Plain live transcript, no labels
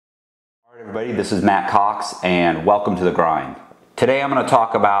Alright everybody, this is Matt Cox and welcome to The Grind. Today I'm going to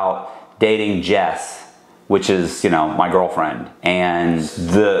talk about dating Jess, which is, my girlfriend, and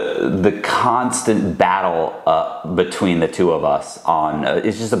the constant battle between the two of us on,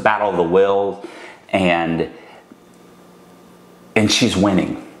 it's just a battle of the will, and she's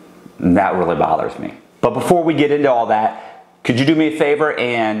winning. And that really bothers me. But before we get into all that, could you do me a favor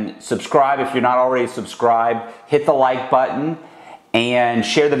and subscribe if you're not already subscribed? Hit the like button and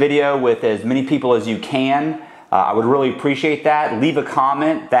share the video with as many people as you can. I would really appreciate that. Leave a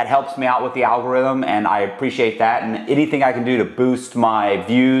comment. That helps me out with the algorithm, and I appreciate that. And anything I can do to boost my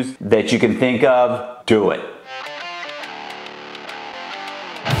views that you can think of, do it. One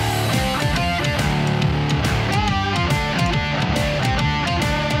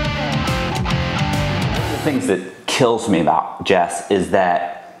of the things that kills me about Jess is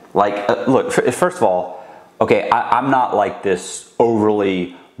that, look, first of all, okay, I'm not like this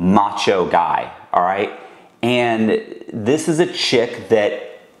overly macho guy, all right? And this is a chick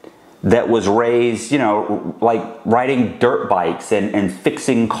that was raised, like riding dirt bikes and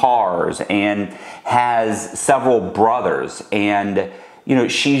fixing cars, and has several brothers, and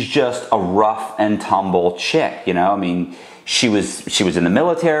she's just a rough and tumble chick. I mean, she was in the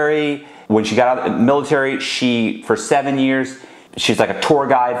military. When she got out of the military, for 7 years, she's like a tour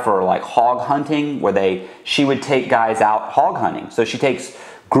guide for like hog hunting, where she would take guys out hog hunting. So she takes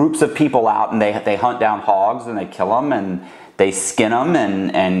groups of people out and they hunt down hogs and they kill them and they skin them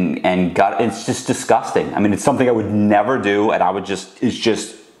and gut. It's just disgusting. I mean, it's something I would never do, and it's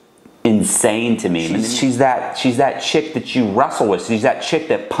just insane to me. She's that chick that you wrestle with. She's that chick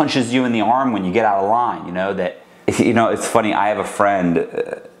that punches you in the arm when you get out of line. It's funny. I have a friend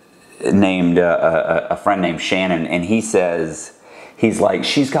named Shannon, and he says, he's like,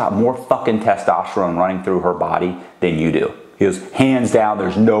 she's got more fucking testosterone running through her body than you do. He goes, hands down,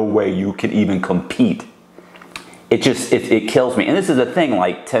 there's no way you can even compete. It kills me. And this is the thing,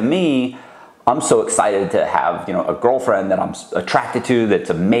 like, to me, I'm so excited to have, a girlfriend that I'm attracted to,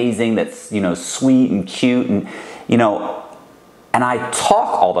 that's amazing, that's, sweet and cute, and, and I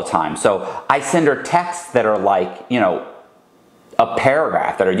talk all the time. So I send her texts that are like, a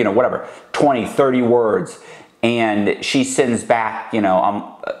paragraph that are, whatever, 20, 30 words. And she sends back,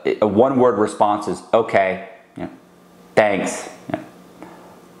 a one-word response is, okay, thanks,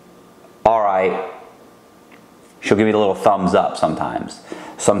 all right. She'll give me a little thumbs up sometimes.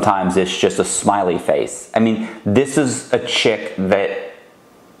 Sometimes it's just a smiley face. I mean, this is a chick that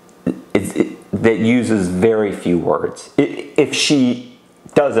uses very few words, if she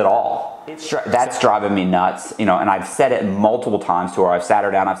does at all. That's driving me nuts, and I've said it multiple times to her. I've sat her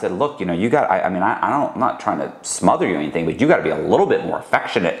down, I've said, look, you got, I'm not trying to smother you or anything, but you got to be a little bit more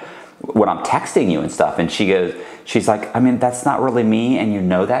affectionate when I'm texting you and stuff. And she's like, I mean, that's not really me,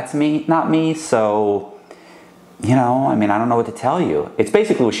 and that's me, not me, so, I don't know what to tell you. It's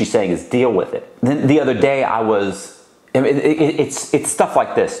basically what she's saying is deal with it. Then the other day it's stuff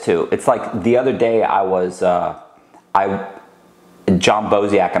like this too. It's like the other day John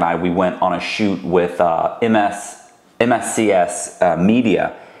Boziak and I, we went on a shoot with MSCS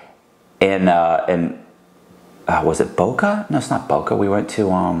Media in was it Boca? No, it's not Boca. We went to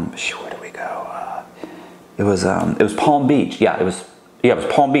where did we go? It was Palm Beach. Yeah, it was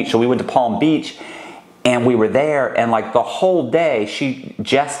Palm Beach. So we went to Palm Beach, and we were there, and like the whole day,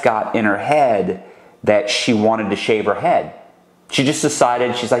 Jess got in her head that she wanted to shave her head. She just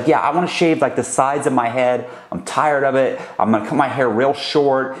decided, she's like, yeah, I want to shave like the sides of my head. I'm tired of it. I'm going to cut my hair real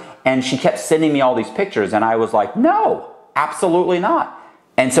short. And she kept sending me all these pictures. And I was like, no, absolutely not.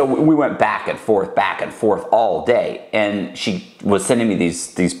 And so we went back and forth all day. And she was sending me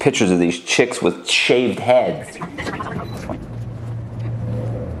these pictures of these chicks with shaved heads.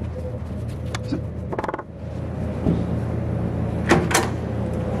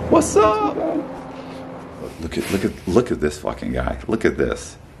 What's up? Look at this fucking guy. Look at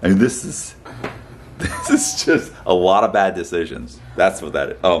this. I mean, this is just a lot of bad decisions. That's what that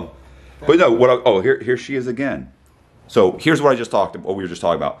is. But no, here she is again. So here's what we were just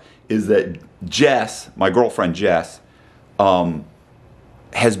talking about, is that Jess, my girlfriend Jess,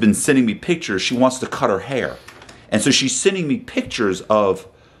 has been sending me pictures. She wants to cut her hair. And so she's sending me pictures of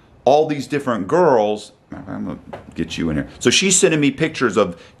all these different girls. I'm going to get you in here. So she's sending me pictures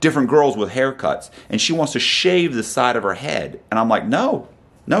of different girls with haircuts, and she wants to shave the side of her head. And I'm like, no,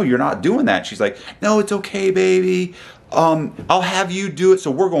 you're not doing that. She's like, no, it's okay, baby. I'll have you do it.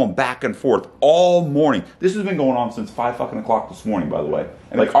 So we're going back and forth all morning. This has been going on since 5 fucking o'clock this morning, by the way.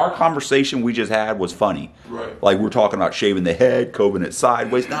 And like our conversation we just had was funny. Right. Like we're talking about shaving the head, combing it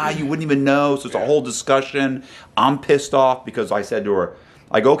sideways. Nah, you wouldn't even know. So it's a whole discussion. I'm pissed off because I said to her,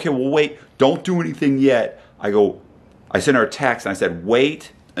 I go, okay, well, wait, don't do anything yet. I sent her a text and I said,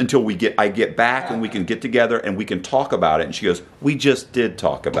 wait until I get back and we can get together and we can talk about it. And she goes, we just did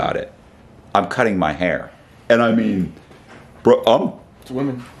talk about it. I'm cutting my hair. And I mean, bro, it's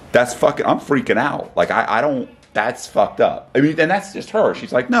women. That's fucking, I'm freaking out. Like, I don't, that's fucked up. I mean, and that's just her.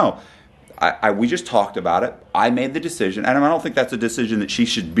 She's like, no, we just talked about it. I made the decision. And I don't think that's a decision that she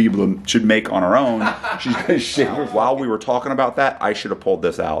should make on her own. While we were talking about that, I should have pulled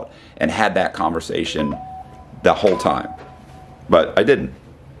this out and had that conversation the whole time. But I didn't.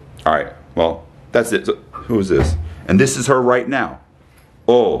 All right, well, that's it. So, who is this? And this is her right now.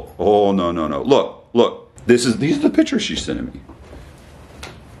 Oh, no. Look. These are the pictures she's sending me.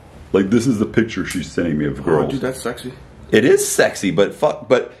 Like, this is the picture she's sending me of girls. Oh, dude, that's sexy. It is sexy,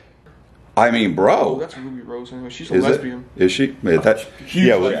 but I mean, bro. Oh, that's Ruby Rose anyway. She's a lesbian. Is she? She's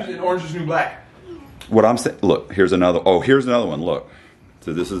in Orange is the New Black. What I'm saying, look, here's another one, look.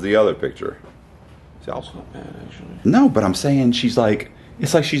 So this is the other picture. See, That's not bad, actually. No, but I'm saying she's like,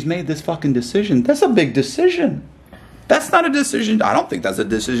 it's like she's made this fucking decision. That's a big decision. That's not a decision. I don't think that's a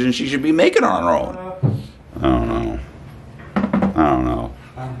decision she should be making on her own. I don't know.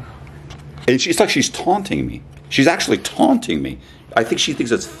 And it's like she's taunting me. She's actually taunting me. I think she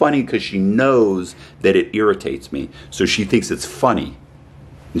thinks it's funny because she knows that it irritates me. So she thinks it's funny.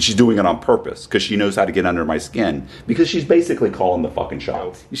 And she's doing it on purpose because she knows how to get under my skin. Because she's basically calling the fucking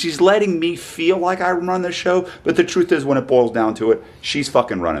shots. She's letting me feel like I run the show. But the truth is, when it boils down to it, she's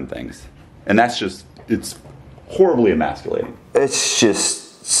fucking running things. And that's just, it's horribly emasculating. It's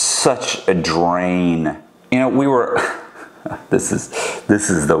just such a drain. You know, we were... This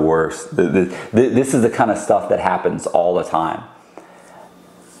is the worst. This is the kind of stuff that happens all the time.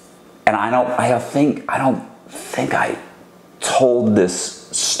 And I don't think I told this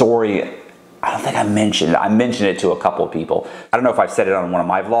story. I don't think I mentioned it. I mentioned it to a couple of people. I don't know if I've said it on one of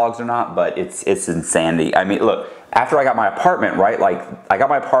my vlogs or not, but it's insanity. I mean, look, after I got my apartment, right? Like, I got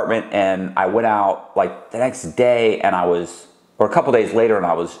my apartment and I went out like the next day and or a couple days later, and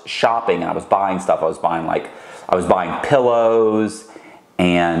I was shopping and I was buying stuff. I was buying pillows,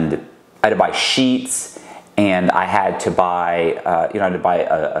 and I had to buy sheets, and I had to buy,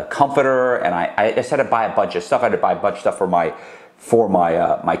 a comforter, and I just had to buy a bunch of stuff. I had to buy a bunch of stuff for my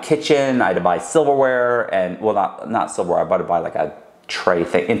kitchen. I had to buy silverware, and well, not silverware. I had to buy like a tray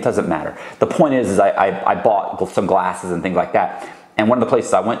thing. It doesn't matter. The point is I bought some glasses and things like that. And one of the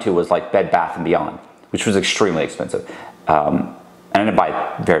places I went to was like Bed Bath & Beyond, which was extremely expensive. And I didn't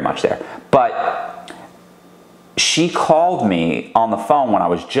buy very much there, but she called me on the phone when I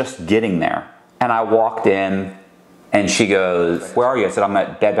was just getting there, and I walked in and she goes, where are you? I said, I'm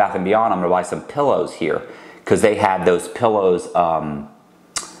at Bed Bath & Beyond. I'm gonna buy some pillows here, because they had those pillows, what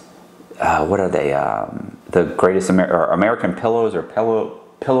are they, the greatest American pillows, or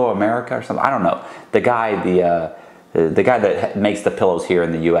Pillow America or something, I don't know. The guy that makes the pillows here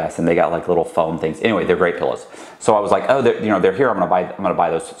in the US, and they got like little foam things. Anyway, they're great pillows. So I was like, oh, they're here. I'm gonna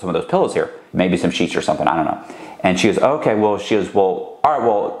buy some of those pillows here. Maybe some sheets or something. I don't know. And she goes, okay. Well, all right.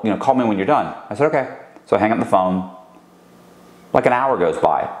 Well, call me when you're done. I said, okay. So I hang up the phone. Like an hour goes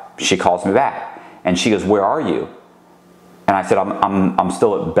by. She calls me back, and she goes, where are you? And I said, I'm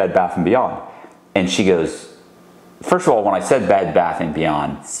still at Bed Bath & Beyond. And she goes, first of all, when I said Bed Bath &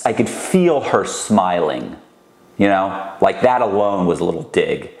 Beyond, I could feel her smiling. Like that alone was a little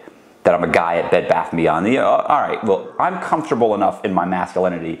dig, that I'm a guy at Bed Bath & Beyond. All right, well, I'm comfortable enough in my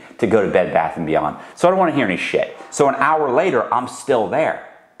masculinity to go to Bed Bath & Beyond, so I don't want to hear any shit. So an hour later, I'm still there.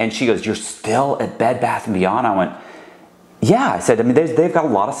 And she goes, you're still at Bed Bath & Beyond? I went, yeah. I said, I mean, they've got a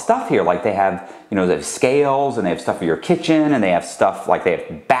lot of stuff here. Like they have, they have scales, and they have stuff for your kitchen, and they have stuff like they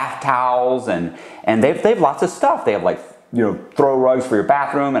have bath towels, and they have lots of stuff. They have like, throw rugs for your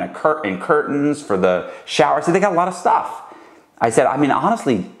bathroom, and curtains for the shower. So they got a lot of stuff. I said, I mean,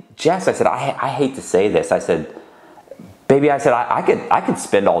 honestly, Jess, I said, I hate to say this. I said, baby, I said, I could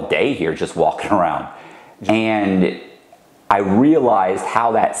spend all day here just walking around. And I realized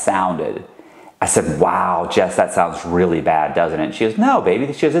how that sounded. I said, wow, Jess, that sounds really bad, doesn't it? And she goes, no,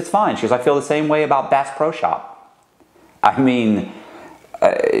 baby. She goes, it's fine. She goes, I feel the same way about Bass Pro Shop. I mean,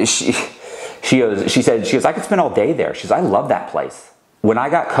 she goes, I could spend all day there. She goes, I love that place. When I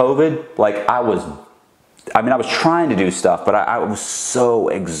got COVID, like I was trying to do stuff, but I was so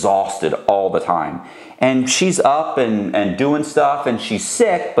exhausted all the time. And she's up and doing stuff, and she's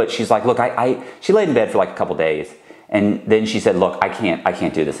sick, but she's like, look, she laid in bed for like a couple days. And then she said, look, I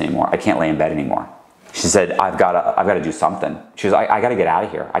can't do this anymore. I can't lay in bed anymore. She said, I've got to do something. She goes, I got to get out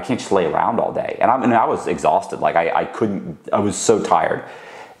of here. I can't just lay around all day. And I was exhausted. Like I was so tired.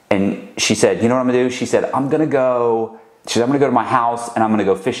 And she said, you know what I'm gonna do? She said, I'm gonna go She said, I'm gonna go to my house and I'm gonna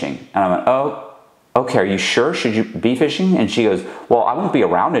go fishing. And I went, oh, okay, are you sure? Should you be fishing? And she goes, well, I won't be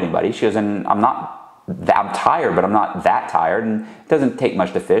around anybody. She goes, and I'm tired, but I'm not that tired, and it doesn't take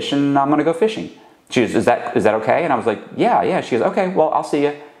much to fish, and I'm gonna go fishing. She goes, is that okay? And I was like, yeah. She goes, okay, well, I'll see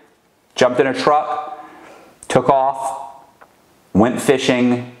you. Jumped in a truck, took off, went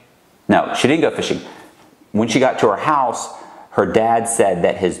fishing. No, she didn't go fishing. When she got to her house, her dad said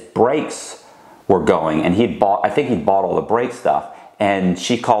that his brakes were going, and I think he'd bought all the brake stuff. And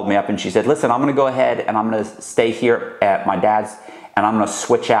she called me up and she said, listen, I'm gonna go ahead and I'm gonna stay here at my dad's, and I'm gonna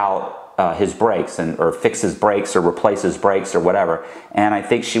switch out his brakes, or fix his brakes, or replace his brakes, or whatever. And I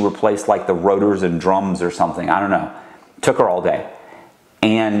think she replaced like the rotors and drums or something, I don't know. Took her all day.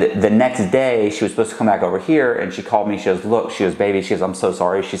 And the next day she was supposed to come back over here, and she called me. She goes, look, she goes, baby, she goes, I'm so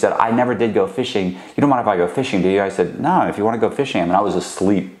sorry. She said, I never did go fishing. You don't mind if I go fishing, do you? I said, no, if you want to go fishing. I mean, I was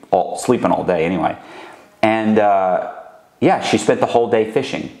sleeping all day anyway. And yeah, she spent the whole day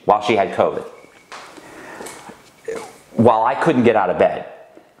fishing while she had COVID. While I couldn't get out of bed.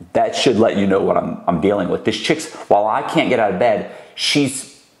 That should let you know what I'm dealing with. This chick's, while I can't get out of bed,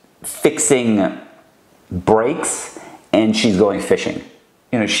 she's fixing brakes and she's going fishing.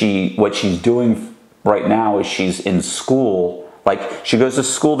 You know, what she's doing right now is she's in school. Like, she goes to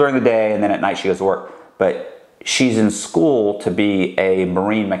school during the day and then at night she goes to work. But she's in school to be a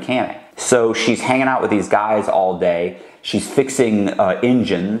marine mechanic. So she's hanging out with these guys all day. She's fixing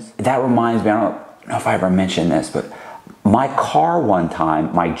engines. That reminds me, I don't know if I ever mentioned this, but my car one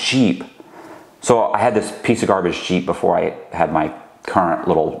time, my Jeep, so I had this piece of garbage Jeep before I had my current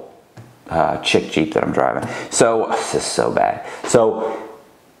little chick Jeep that I'm driving. So, this is so bad. So,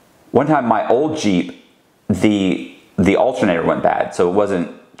 one time my old Jeep, the alternator went bad, so it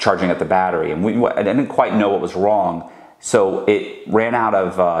wasn't charging at the battery, and I didn't quite know what was wrong. So it ran out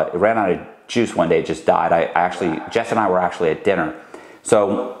of juice one day. It just died. Jess and I were actually at dinner.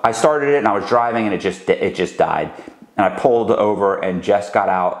 So I started it and I was driving and it just died. And I pulled over and Jess got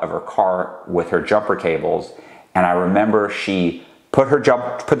out of her car with her jumper cables. And I remember she put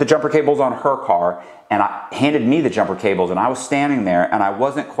the jumper cables on her car and handed me the jumper cables, and I was standing there and I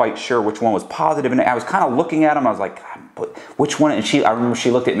wasn't quite sure which one was positive. And I was kind of looking at them. I was like, which one? And I remember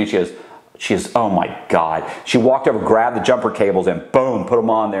she looked at me and she goes, oh my God. She walked over, grabbed the jumper cables and boom, put them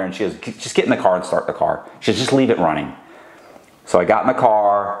on there. And she goes, just get in the car and start the car. She goes, just leave it running. So I got in the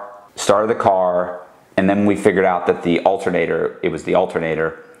car, started the car, and then we figured out that it was the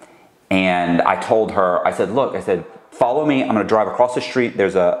alternator. And I told her, I said, look, follow me. I'm going to drive across the street. There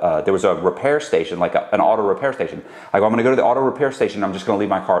was a repair station, like an auto repair station. I go, I'm going to go to the auto repair station. I'm just going to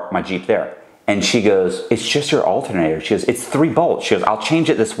leave my Jeep there. And she goes, it's just your alternator. She goes, it's 3 bolts. She goes, I'll change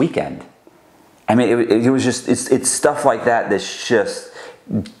it this weekend. I mean, it was just, it's stuff like that that's just,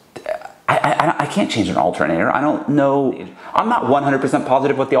 I can't change an alternator. I don't know. I'm not 100%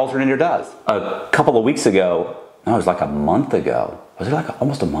 positive what the alternator does. A couple of weeks ago, no, it was like a month ago. Was it like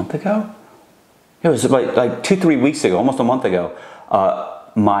almost a month ago? It was like 2-3 weeks ago, almost a month ago.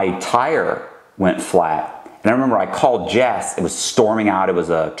 My tire went flat. And I remember I called Jess. It was storming out. It was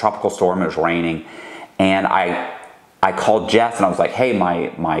a tropical storm. It was raining. And I called Jess and I was like, hey,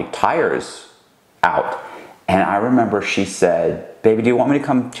 my tire's out. And I remember she said, baby, do you want me to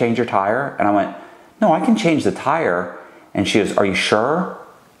come change your tire? And I went, no, I can change the tire. And she goes, are you sure?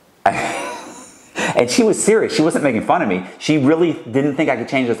 And she was serious. She wasn't making fun of me. She really didn't think I could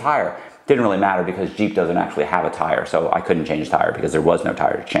change the tire. Didn't really matter because Jeep doesn't actually have a tire, so I couldn't change the tire because there was no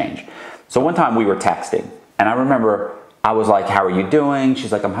tire to change. So one time we were texting, and I remember I was like, how are you doing?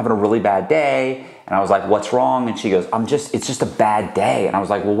 She's like, I'm having a really bad day. And I was like, what's wrong? And she goes, it's just a bad day. And I was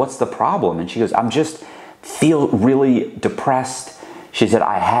like, well, what's the problem? And she goes, feel really depressed. She said,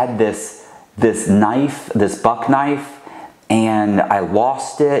 I had this knife, this buck knife, and I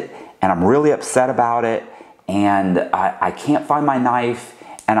lost it, and I'm really upset about it, and I can't find my knife,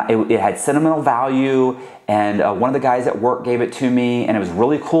 and it had sentimental value, and one of the guys at work gave it to me, and it was a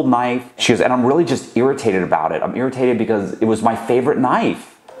really cool knife. She goes, and I'm really just irritated about it. I'm irritated because it was my favorite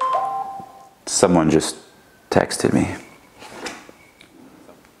knife. Someone just texted me.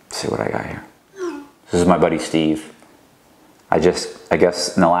 Let's see what I got here. This is my buddy Steve. I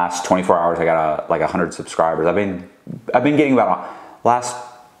guess in the last 24 hours I got like 100 subscribers. I've been getting probably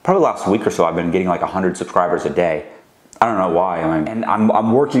last week or so, I've been getting like 100 subscribers a day. I don't know why. And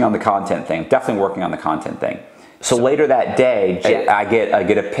I'm working on the content thing. Definitely working on the content thing. So later that day, I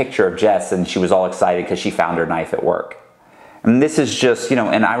get a picture of Jess, and she was all excited because she found her knife at work. And this is just, you know,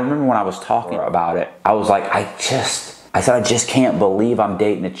 and I remember when I was talking about it, I was like, I said, I just can't believe I'm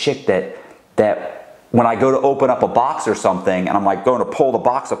dating a chick that when I go to open up a box or something, and I'm like going to pull the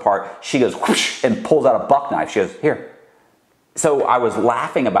box apart, she goes whoosh and pulls out a buck knife. She goes, here. So I was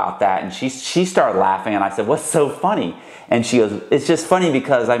laughing about that, and she started laughing, and I said, "What's so funny?" And she goes, "It's just funny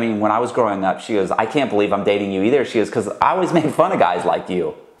because, I mean, when I was growing up," she goes, "I can't believe I'm dating you either." She goes, "Because I always made fun of guys like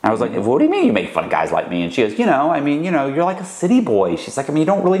you." And I was like, "What do you mean you make fun of guys like me?" And she goes, "You're like a city boy." She's like, "I mean, you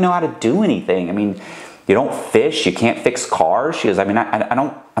don't really know how to do anything. I mean, you don't fish, you can't fix cars." She goes, "I mean,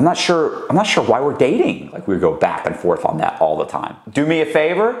 I'm not sure why we're dating." Like, we would go back and forth on that all the time. Do me a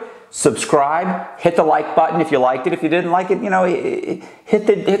favor, subscribe, hit the like button if you liked it. If you didn't like it, hit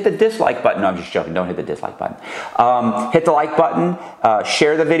the dislike button. No, I'm just joking. Don't hit the dislike button. Hit the like button,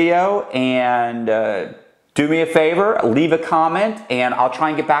 share the video, and do me a favor, leave a comment, and I'll try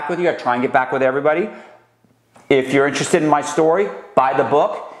and get back with you. I try and get back with everybody. If you're interested in my story, buy the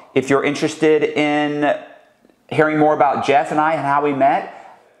book. If you're interested in hearing more about Jess and I and how we met,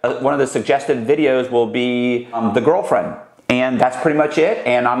 one of the suggested videos will be the girlfriend. And that's pretty much it.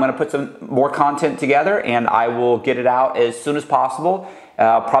 And I'm going to put some more content together, and I will get it out as soon as possible.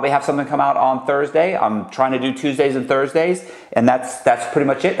 Probably have something come out on Thursday. I'm trying to do Tuesdays and Thursdays, and that's pretty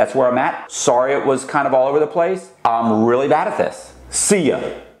much it. That's where I'm at. Sorry it was kind of all over the place. I'm really bad at this. See ya.